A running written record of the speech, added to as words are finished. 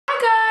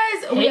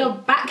we are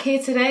back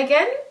here today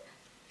again.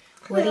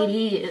 What it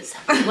is?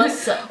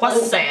 What's up?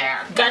 What's there?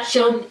 Got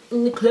you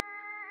in the club.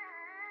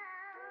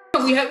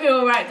 We hope you're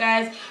alright,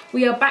 guys.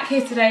 We are back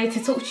here today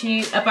to talk to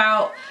you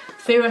about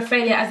fear of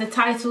failure. As the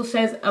title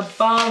says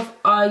above,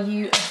 are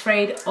you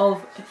afraid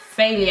of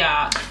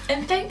failure?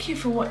 And thank you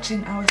for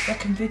watching our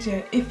second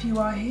video if you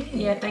are here.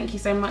 Yeah, thank you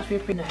so much. We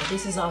appreciate No,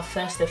 this is our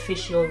first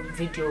official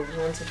video. We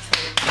want to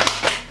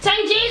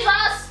thank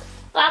Jesus!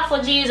 Clap for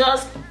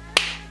Jesus!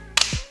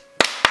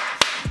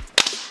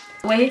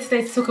 We're here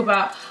today to talk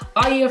about,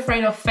 are you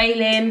afraid of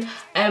failing?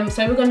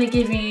 So we're going to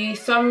give you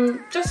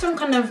some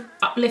kind of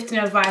uplifting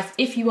advice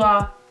if you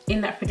are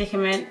in that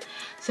predicament.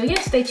 So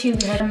yeah, stay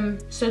tuned.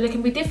 So there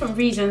can be different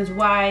reasons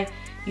why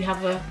you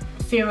have a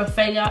fear of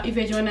failure.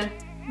 Uvie, do you want to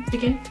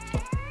begin?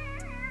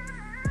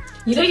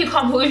 You know you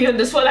can't put Uvie on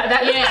the spot like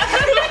that.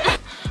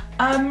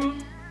 Yeah.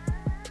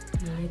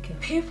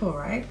 People,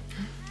 right?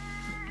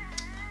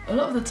 A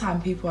lot of the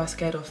time people are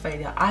scared of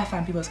failure. I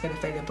find people are scared of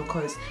failure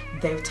because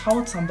they've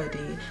told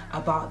somebody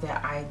about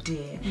their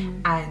idea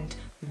and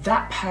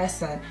that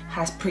person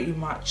has pretty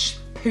much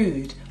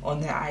pooed on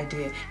their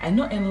idea, and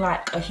not in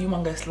like a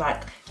humongous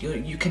like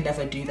you can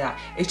never do that.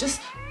 It's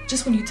just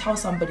when you tell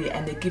somebody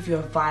and they give you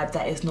a vibe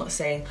that is not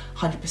saying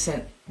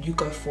 100% you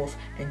go forth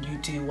and you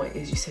do what it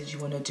is you said you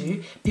want to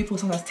do. People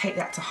sometimes take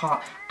that to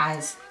heart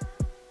as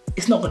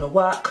it's not going to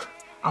work.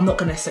 I'm not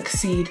gonna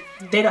succeed.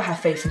 They don't have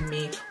faith in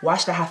me. Why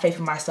should I have faith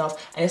in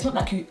myself? And it's not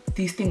like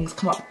these things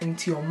come up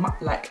into your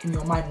like in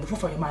your mind, in the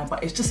forefront of your mind,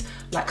 but it's just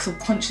like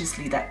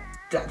subconsciously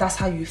that's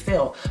how you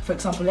feel. For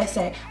example, let's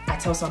say I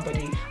tell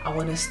somebody I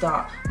want to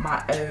start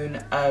my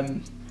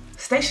own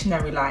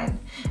stationery line,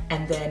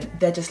 and then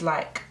they're just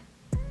like,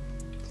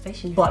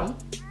 Stationery?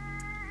 but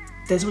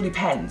there's already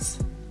pens.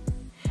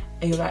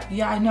 And you're like,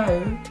 yeah, I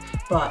know,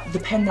 but the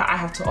pen that I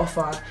have to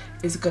offer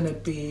is gonna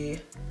be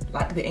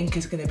like, the ink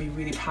is gonna be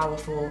really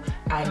powerful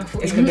and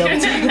it's gonna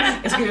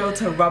be able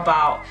to rub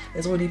out.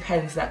 There's already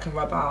pens that can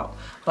rub out,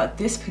 but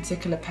this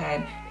particular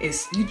pen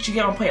is, you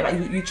get on point. Like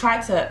you try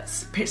to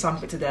pitch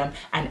something to them,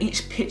 and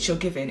each pitch you're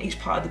giving, each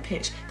part of the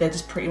pitch, they're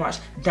just pretty much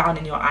down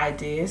in your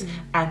ideas.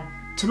 And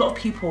to a lot of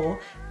people,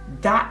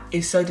 that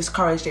is so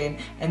discouraging,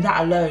 and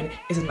that alone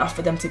is enough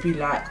for them to be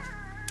like,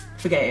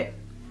 forget it.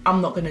 I'm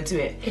not gonna do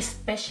it.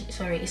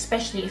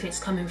 Especially if it's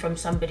coming from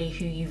somebody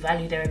who you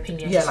value their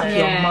opinion. Yeah, like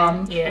your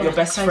mum, your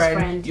best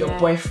friend, your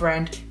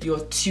boyfriend,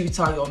 your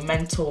tutor, your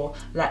mentor.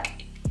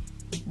 Like,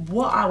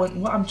 what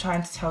I'm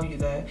trying to tell you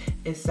though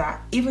is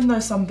that even though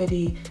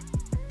somebody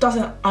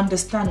doesn't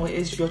understand what it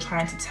is you're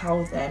trying to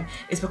tell them,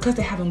 it's because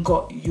they haven't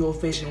got your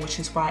vision, which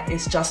is why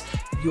it's just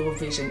your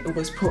vision. It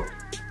was put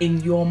in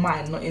your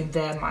mind, not in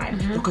their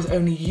mind, because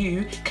only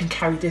you can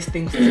carry this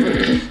thing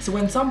through. So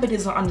when somebody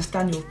doesn't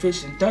understand your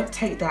vision, don't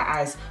take that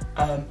as,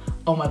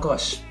 oh my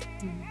gosh,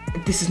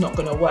 this is not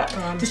gonna work.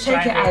 Just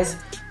take it as,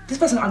 this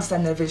person doesn't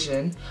understand their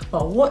vision,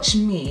 but watch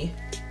me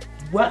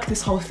work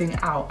this whole thing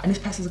out, and this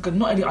person's gonna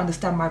not only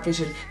understand my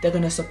vision, they're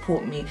gonna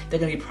support me, they're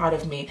gonna be proud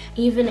of me.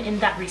 Even in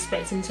that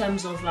respect, in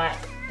terms of like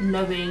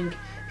knowing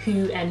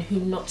who and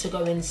who not to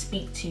go and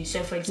speak to.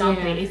 So for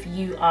example, if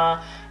you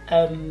are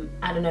I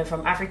don't know,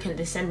 from African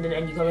descendant,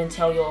 and you go and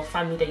tell your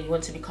family that you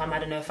want to become, I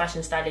don't know, a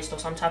fashion stylist or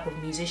some type of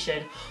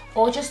musician,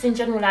 or just in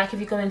general, like if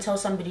you go and tell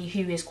somebody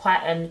who is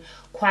quite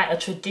a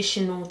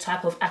traditional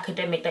type of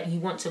academic that you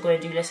want to go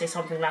and do, let's say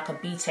something like a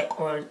BTEC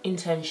or an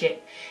internship,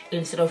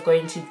 instead of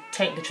going to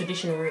take the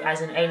traditional route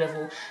as an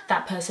A-level,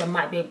 that person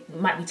might be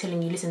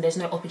telling you, listen, there's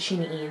no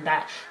opportunity in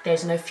that,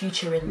 there's no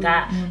future in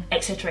that,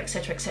 etc,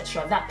 etc,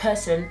 etc. That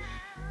person,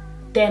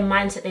 their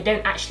mindset, they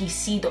don't actually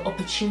see the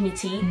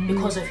opportunity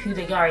because of who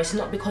they are. It's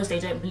not because they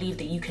don't believe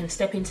that you can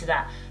step into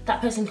that.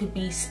 That person could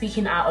be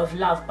speaking out of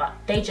love, but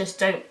they just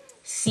don't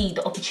see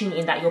the opportunity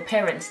in that. Your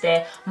parents,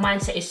 their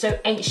mindset is so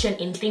ancient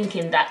in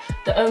thinking that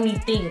the only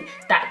thing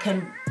that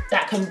can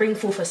bring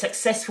forth a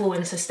successful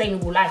and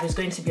sustainable life is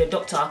going to be a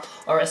doctor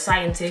or a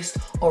scientist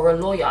or a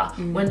lawyer,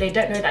 when they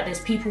don't know that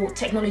there's people,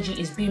 technology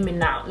is booming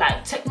now.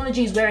 Like,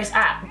 technology is where it's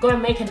at. Go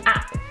and make an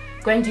app.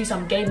 Go and do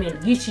some gaming,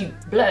 YouTube,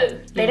 blow.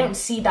 They don't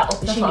see that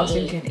opportunity. That's what I was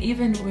thinking.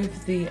 Even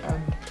with the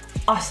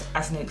us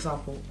as an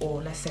example,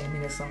 or let's say me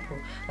an example,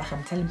 like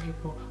I'm telling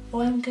people,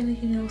 oh, I'm gonna,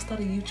 start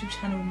a YouTube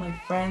channel with my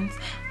friends,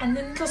 and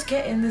then just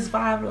getting this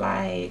vibe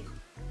like,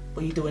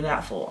 what are you doing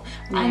that for?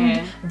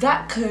 And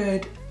that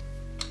could,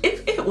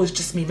 if it was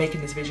just me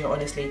making this video,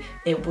 honestly,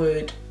 it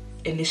would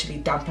initially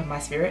dampen my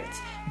spirits.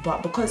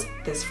 But because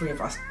there's 3 of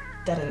us,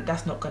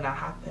 that's not gonna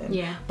happen.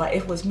 But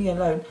if it was me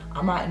alone,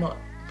 I might not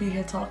be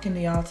here talking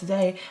to y'all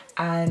today.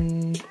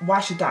 And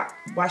why should that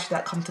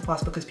come to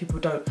pass? Because people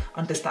don't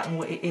understand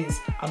what it is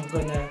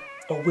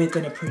we're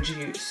gonna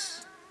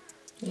produce.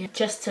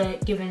 Just to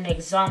give an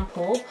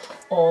example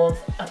of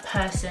a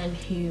person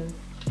who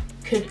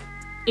could,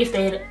 if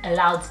they had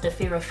allowed the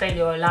fear of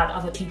failure or allowed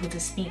other people to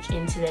speak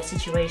into their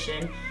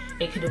situation,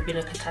 it could have been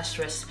a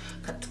catastrophist.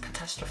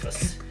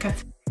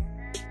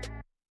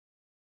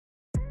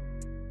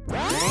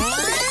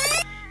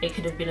 It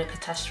could have been a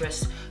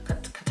catastrophe.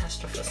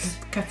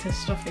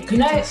 Catastrophe. You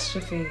know,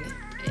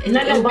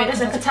 No, but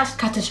it's a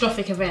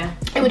catastrophic event.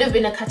 It would have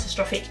been a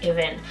catastrophic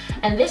event.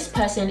 And this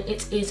person,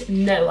 it is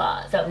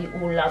Noah, that we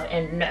all love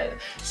and know.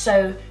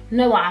 So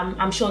Noah,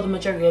 I'm sure the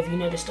majority of you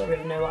know the story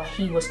of Noah.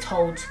 He was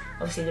told,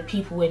 obviously the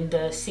people in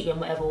the city and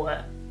whatever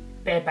were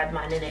bare bad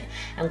man in it,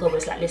 and God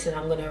was like, listen,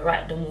 I'm gonna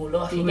write them all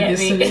off, you get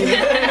me?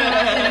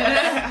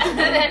 And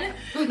then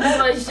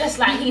Noah was just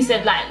like, he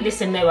said like,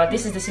 listen Noah,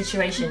 this is the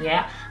situation,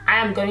 yeah? I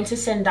am going to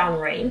send down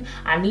rain.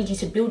 I need you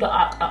to build an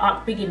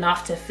ark big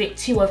enough to fit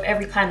 2 of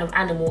every kind of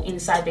animal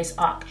inside this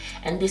ark,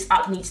 and this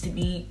ark needs to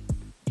be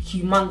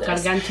humongous.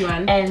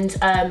 Gargantuan. And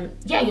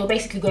yeah, you're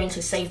basically going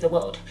to save the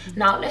world.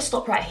 Now let's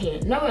stop right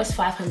here. Noah's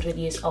 500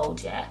 years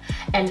old, yeah?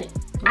 And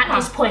at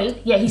this point,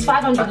 yeah, he's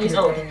 500 years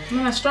old.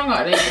 Man, that's strong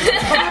out there.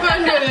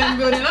 500 and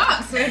building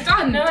arcs, so it's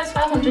done. Noah's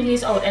 500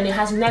 years old, and it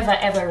has never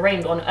ever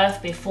rained on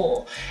earth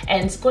before.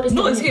 And God is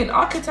not, is he an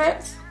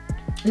architect?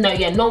 No,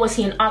 yeah, nor was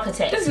he an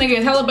architect. This nigga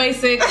is hella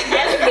basic.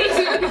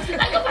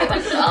 Like, you're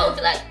 500 years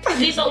old,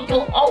 like,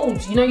 you're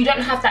old, you know, you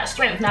don't have that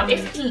strength. Now,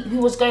 if he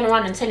was going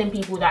around and telling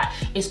people that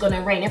it's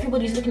gonna rain,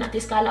 everybody's looking at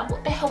this guy like,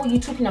 what the hell are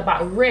you talking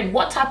about? Rain?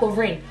 What type of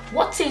rain?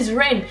 What is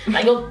rain?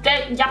 Like, you're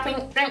dead,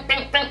 yapping,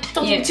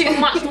 talking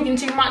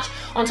too much.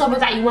 On top of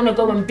that, you want to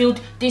go and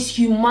build this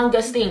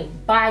humongous thing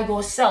by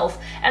yourself.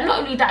 And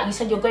not only that, you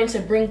said you're going to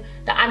bring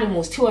the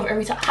animals, 2 of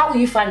every type. How will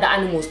you find the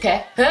animals,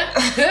 okay?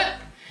 Huh?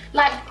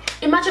 Like,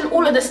 imagine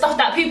all of the stuff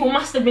that people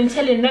must have been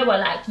telling Noah,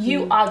 like,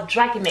 you are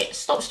dragging it.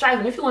 Stop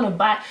striving. If you want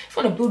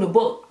to build a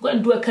boat, go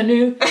and do a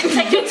canoe.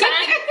 Take your time.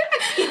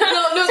 You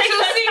know,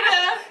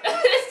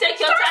 take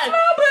your time.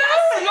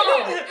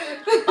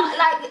 But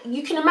like,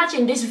 you can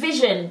imagine this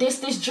vision, this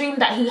dream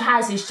that he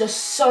has is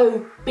just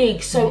so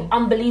big, so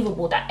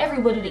unbelievable that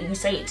everybody that you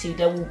say it to,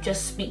 they will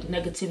just speak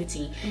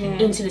negativity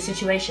into the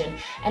situation.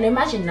 And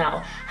imagine now,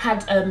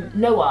 had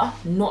Noah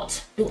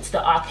not built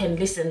the ark and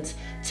listened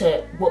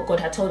to what God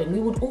had told him, we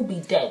would all be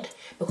dead,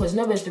 because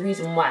Noah's the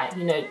reason why,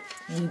 you know,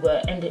 we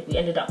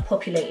ended up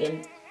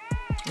populating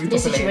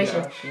this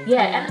situation.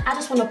 And I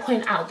just want to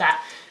point out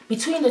that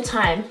between the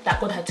time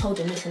that God had told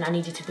him, listen, I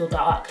need you to build that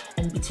ark,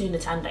 and between the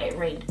time that it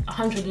rained,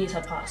 100 years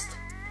had passed.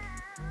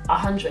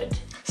 100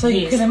 So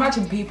years. You can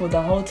imagine people the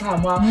whole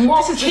time, well,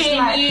 this is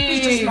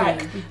just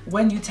like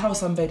when you tell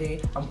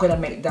somebody, I'm gonna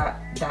make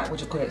that what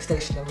you call it,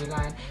 stationary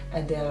line,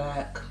 and they're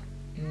like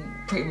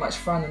pretty much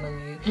frowning on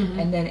you,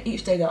 and then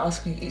each month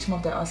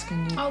they're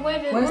asking you, oh,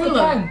 where's the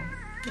plan?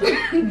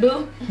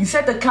 You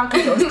said the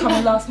calculator was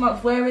coming last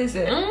month, where is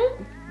it?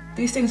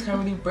 These things can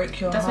really break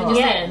your heart. That's when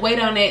you say, wait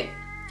on it.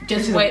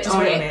 Just wait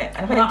on it.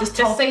 And just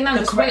say no,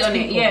 just wait on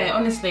it. Yeah,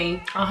 honestly.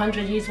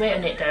 100 years wait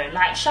on it though.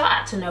 Like, shout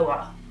out to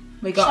Noah.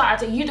 We got shout out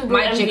to you, the real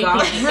MVP.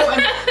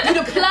 You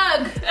the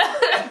plug.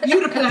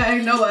 You the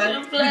plug, Noah.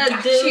 You the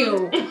plug,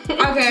 dude.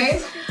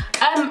 Okay.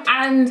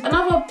 And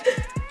another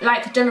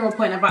like general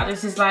point about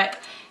this is like,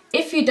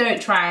 if you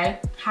don't try,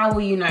 how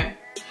will you know?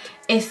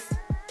 It's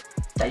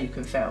that you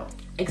can fail.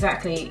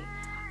 Exactly.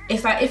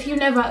 It's like, if you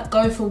never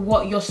go for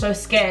what you're so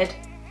scared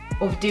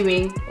of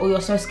doing, or you're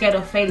so scared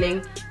of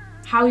failing,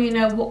 how you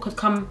know what could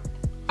come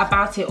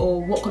about it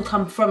or what could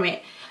come from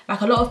it?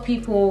 Like, a lot of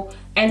people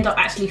end up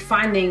actually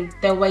finding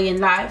their way in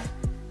life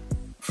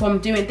from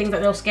doing things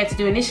that they were scared to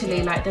do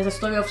initially. Like, there's a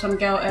story of some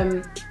girl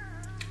and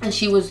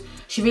she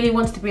really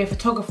wanted to be a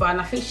photographer, and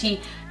I think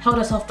she held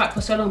herself back for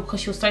so long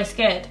because she was so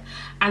scared.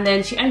 And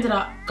then she ended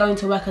up going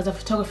to work as a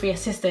photography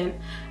assistant,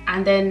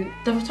 and then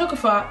the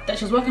photographer that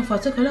she was working for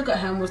took a look at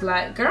her and was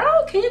like,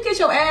 girl, can you get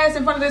your ass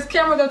in front of this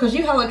camera, girl, because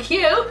you hella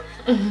cute.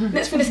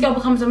 Next thing, this girl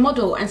becomes a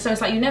model. And so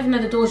it's like, you never know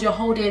the doors you're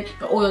holding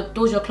or the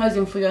doors you're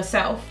closing for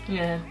yourself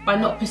by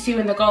not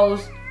pursuing the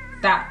goals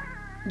that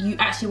you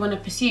actually want to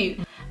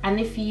pursue. And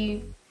if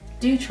you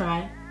do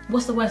try,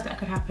 what's the worst that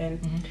could happen?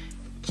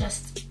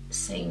 Just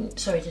saying,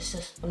 sorry,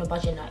 just on a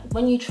budget night,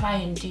 when you try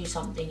and do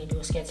something and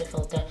you're scared to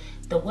fail,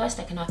 the worst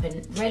that can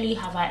happen, rarely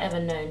have I ever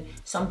known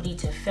somebody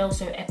to fail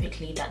so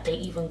epically that they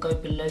even go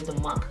below the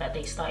mark that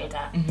they started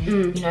at.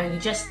 You know, you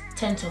just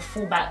tend to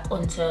fall back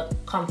onto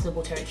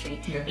comfortable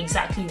territory,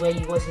 exactly where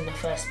you was in the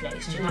first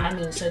place. Do you know what I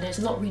mean? So there's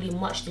not really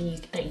much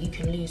that you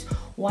can lose.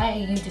 Why are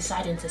you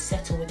deciding to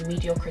settle with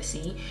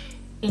mediocrity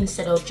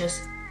instead of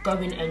just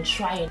going and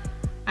trying?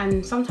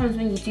 And sometimes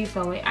when you do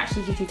fail, it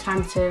actually gives you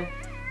time to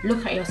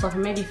look at yourself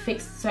and maybe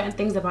fix certain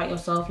things about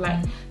yourself.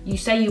 Like, you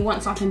say you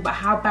want something, but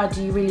how bad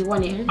do you really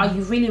want it? Are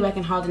you really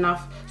working hard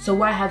enough? So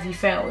why have you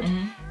failed?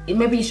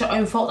 Maybe it's your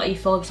own fault that you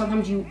failed.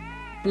 Sometimes you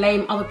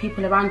blame other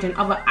people around you and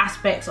other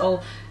aspects,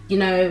 or, you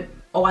know,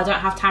 oh, I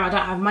don't have time, I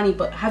don't have money.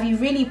 But have you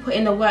really put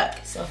in the work?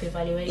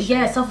 Self-evaluation.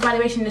 Yeah,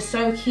 self-evaluation is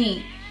so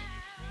key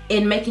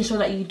in making sure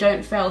that you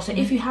don't fail. So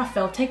if you have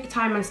failed, take the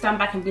time and stand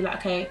back and be like,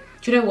 okay,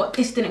 do you know what,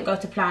 this didn't go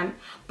to plan,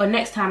 but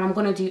next time I'm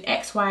gonna do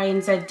X, Y,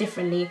 and Z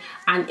differently.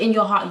 And in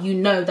your heart, you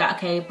know that,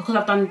 okay, because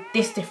I've done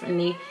this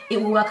differently,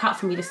 it will work out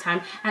for me this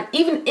time. And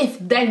even if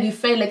then you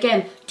fail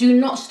again, do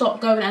not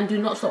stop going and do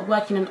not stop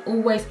working, and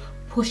always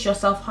push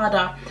yourself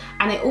harder.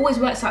 And it always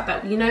works out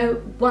that, you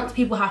know, once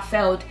people have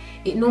failed,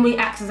 it normally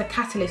acts as a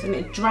catalyst and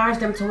it drives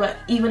them to work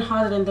even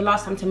harder than the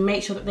last time to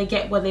make sure that they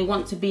get where they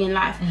want to be in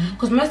life.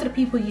 Because most of the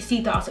people you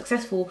see that are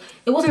successful,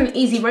 it wasn't an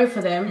easy road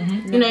for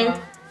them. You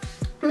know,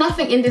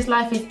 nothing in this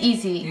life is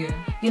easy.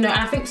 You know, and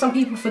I think some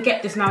people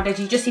forget this nowadays.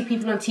 You just see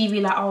people on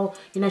TV like, oh,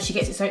 you know, she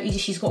gets it so easy,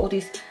 she's got all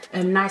this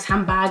nice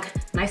handbag,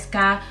 nice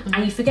car,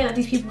 and you forget that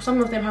these people,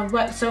 some of them have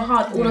worked so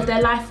hard all of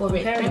their life for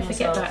it. Don't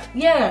forget that.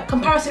 Yeah,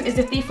 comparison is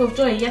the thief of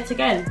joy yet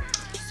again.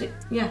 So,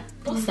 yeah.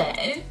 Also,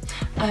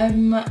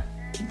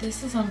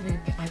 this is something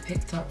I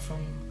picked up from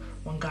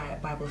one guy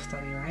at Bible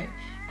study, right?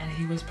 And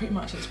he was pretty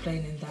much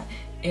explaining that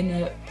in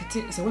a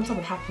particular, so when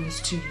something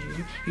happens to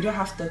you, you don't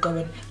have to go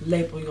and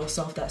label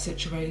yourself that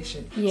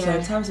situation. So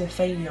in terms of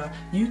failure,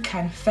 you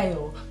can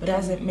fail, but that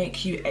doesn't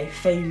make you a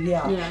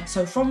failure.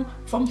 So from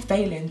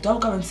failing,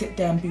 don't go and sit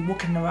there and be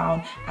walking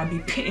around and be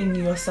pitying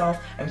yourself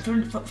and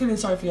feeling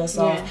sorry for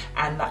yourself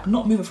and like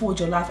not moving forward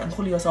your life and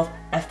calling yourself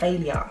a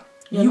failure.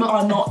 You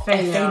are not a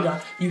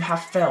failure. You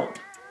have failed.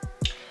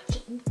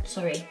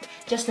 Sorry,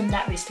 just in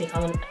that respect,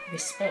 I'm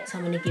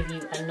going to give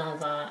you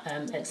another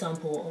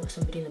example of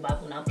somebody in the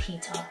Bible now,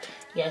 Peter.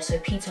 Yeah, so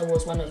Peter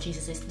was one of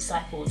Jesus'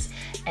 disciples,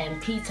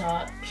 and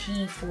Peter,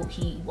 he thought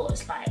he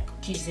was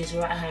like Jesus'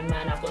 right hand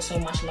man. I've got so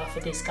much love for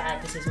this guy.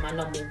 This is my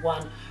number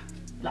one,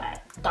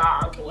 like,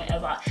 dog or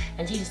whatever.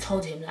 And Jesus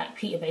told him, like,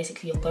 Peter,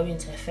 basically, you're going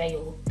to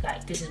fail.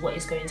 Like, this is what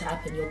is going to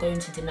happen. You're going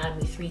to deny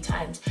me 3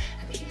 times.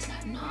 And Peter's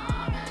like,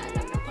 nah, man,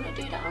 I'm not gonna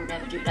do that. I'll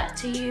never do that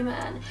to you,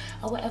 man,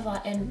 or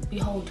whatever. And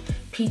behold,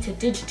 Peter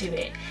did do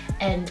it.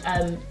 And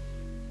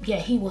yeah,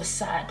 he was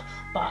sad,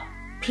 but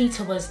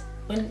Peter was,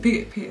 when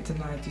Peter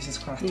denied Jesus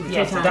Christ.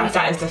 Yeah, so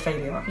that is the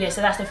failure. Yeah,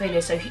 so that's the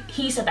failure. So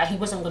he said that he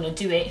wasn't going to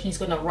do it. He's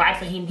going to ride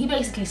for him. He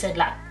basically said,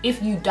 like,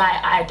 if you die,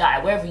 I die.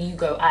 Wherever you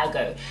go, I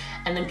go.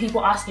 And then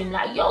people ask him,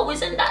 like, yo,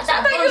 isn't that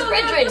God's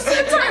brethren?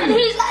 And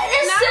he's like,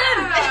 listen,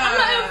 I'm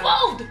not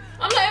involved.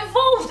 I'm not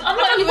involved. I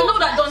don't even know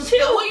that, Don.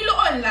 Chill. What you look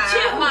on like?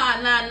 Chill.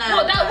 Nah.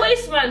 What, that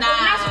waste man?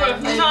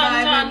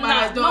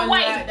 No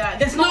way.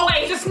 There's no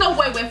way. There's no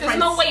way we're friends. There's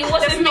no way it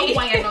wasn't me. There's no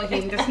way I know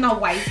him. There's no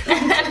way.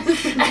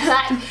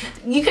 Like,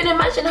 you can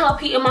imagine how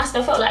Peter must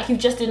have felt like he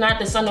just denied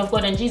the Son of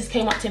God, and Jesus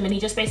came up to him and he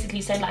just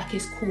basically said, like,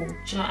 it's cool. Do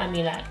you know what I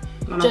mean? Like,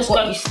 just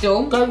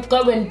go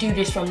and do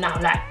this from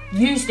now. Like,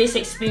 use this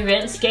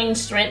experience, gain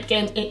strength,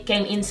 gain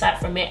insight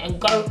from it, and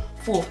go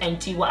forth and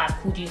do what I've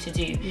called you to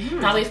do.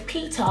 Now, if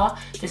Peter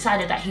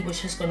decided that he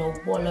was just gonna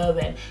wallow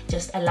and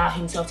just allow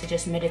himself to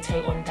just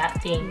meditate on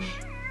that thing,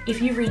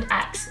 if you read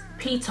Acts,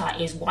 Peter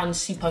is one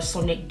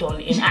supersonic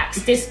don in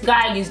Acts. This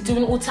guy is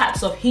doing all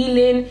types of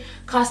healing,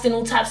 casting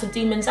all types of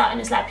demons out, and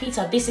it's like,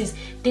 Peter,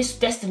 this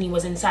destiny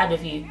was inside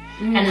of you,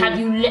 and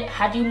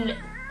had you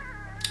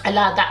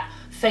allowed that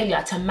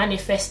failure to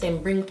manifest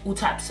and bring all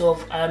types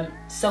of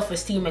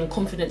self-esteem and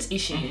confidence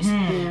issues,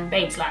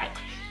 babes, like,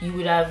 you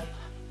would have,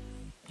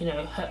 you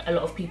know, hurt a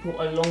lot of people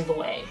along the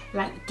way.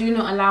 Like, do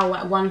not allow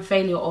like one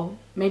failure or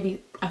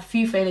maybe a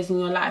few failures in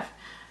your life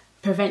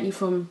prevent you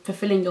from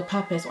fulfilling your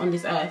purpose on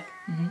this earth,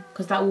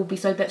 because that will be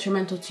so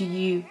detrimental to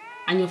you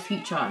and your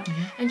future.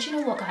 And you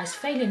know what, guys,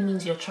 failing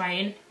means you're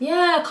trying.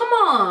 Yeah, come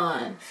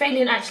on.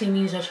 Failing actually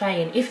means you're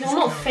trying. If you're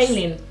not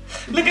failing,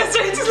 look at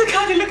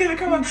the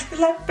camera. It's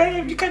like,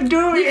 babe, you can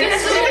do it.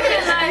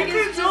 You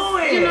can do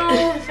it. You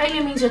know,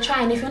 failure means you're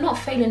trying. If you're not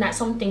failing at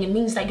something, it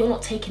means that you're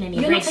not taking any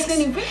risks.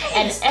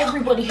 And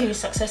everybody who is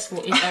successful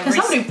is a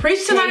risk. Somebody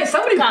preach tonight.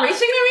 Somebody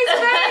preaching to me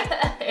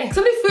tonight.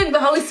 Somebody feeling the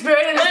Holy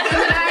Spirit in this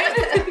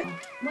tonight.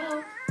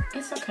 Well,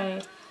 it's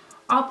okay.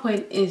 Our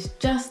point is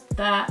just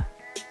that,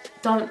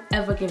 don't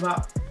ever give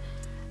up.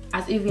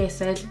 As Uvie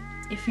said,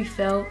 if you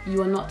fail,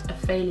 you are not a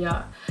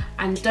failure.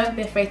 And don't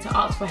be afraid to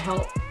ask for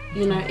help.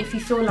 You know, if you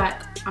feel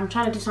like, I'm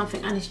trying to do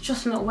something and it's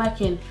just not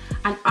working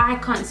and I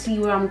can't see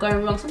where I'm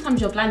going wrong, sometimes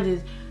you're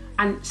blinded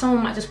and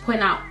someone might just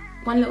point out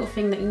one little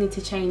thing that you need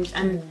to change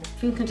and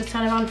things can just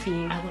turn around for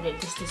you. I got it,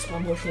 just this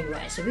one more thing,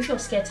 right? So if you're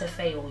scared to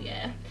fail,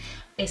 yeah,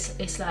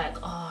 it's like,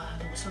 oh,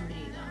 there was somebody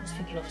that I was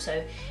thinking of.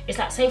 So it's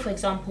like, say for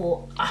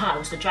example, it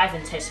was the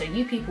driving test. So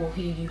you people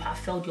who you have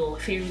failed your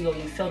theory or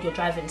you failed your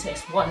driving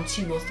test 1,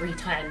 2 or 3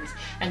 times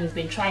and you've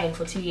been trying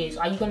for 2 years,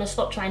 are you going to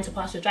stop trying to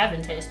pass your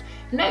driving test?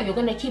 No, you're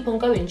going to keep on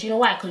going. Do you know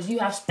why? Because you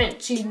have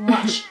spent too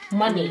much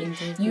money.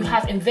 You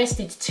have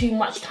invested too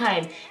much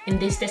time in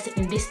this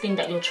thing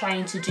that you're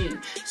trying to do.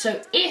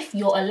 So if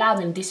you're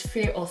allowing this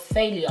fear of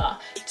failure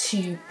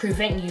to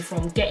prevent you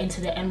from getting to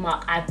the end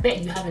mark, I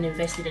bet you haven't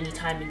invested any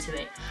time into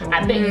it.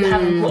 I bet you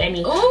haven't put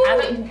any.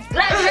 Yes!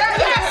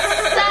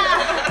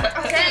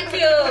 Thank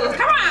you.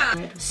 Come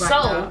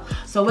on.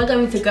 So we're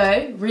going to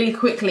go really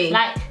quickly.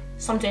 Like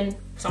something.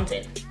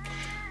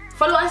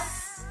 Follow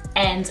us.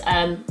 And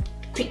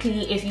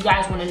quickly, if you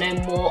guys want to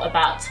know more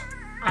about,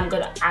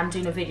 I'm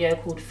doing a video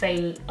called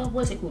Fear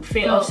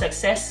of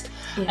Success.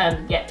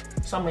 Yeah,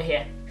 somewhere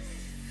here.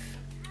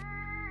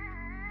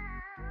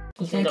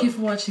 Thank you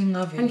for watching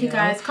our video. Thank you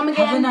guys. Come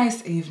again. Have a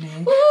nice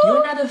evening.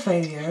 You're not a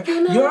failure.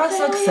 You're a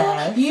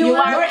success. You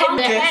are in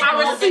the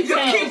head. Keep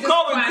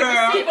going,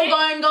 girl. Keep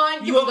on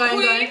going. You are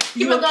queen.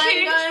 You a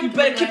king. You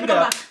better keep it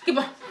up.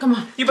 Come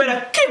on. You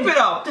better keep it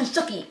up. And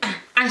Shucky.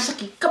 And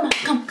Shucky. Come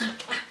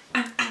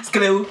on.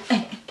 Skelew.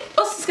 Hey.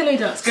 What's the Skelew?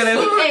 Skelew.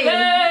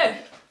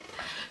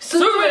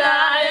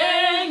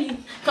 Surulai.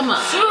 Come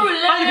on.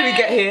 How did we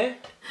get here?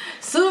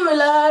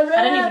 Surulai.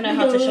 I don't even know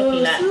how to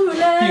Shucky that.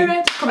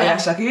 Come on.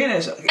 Shucky,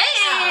 innit? Shucky.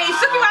 Hey,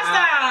 Shucky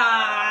master.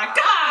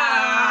 Come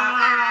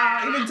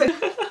on.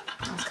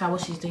 Ask her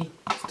what she's doing.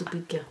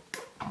 Stupid girl.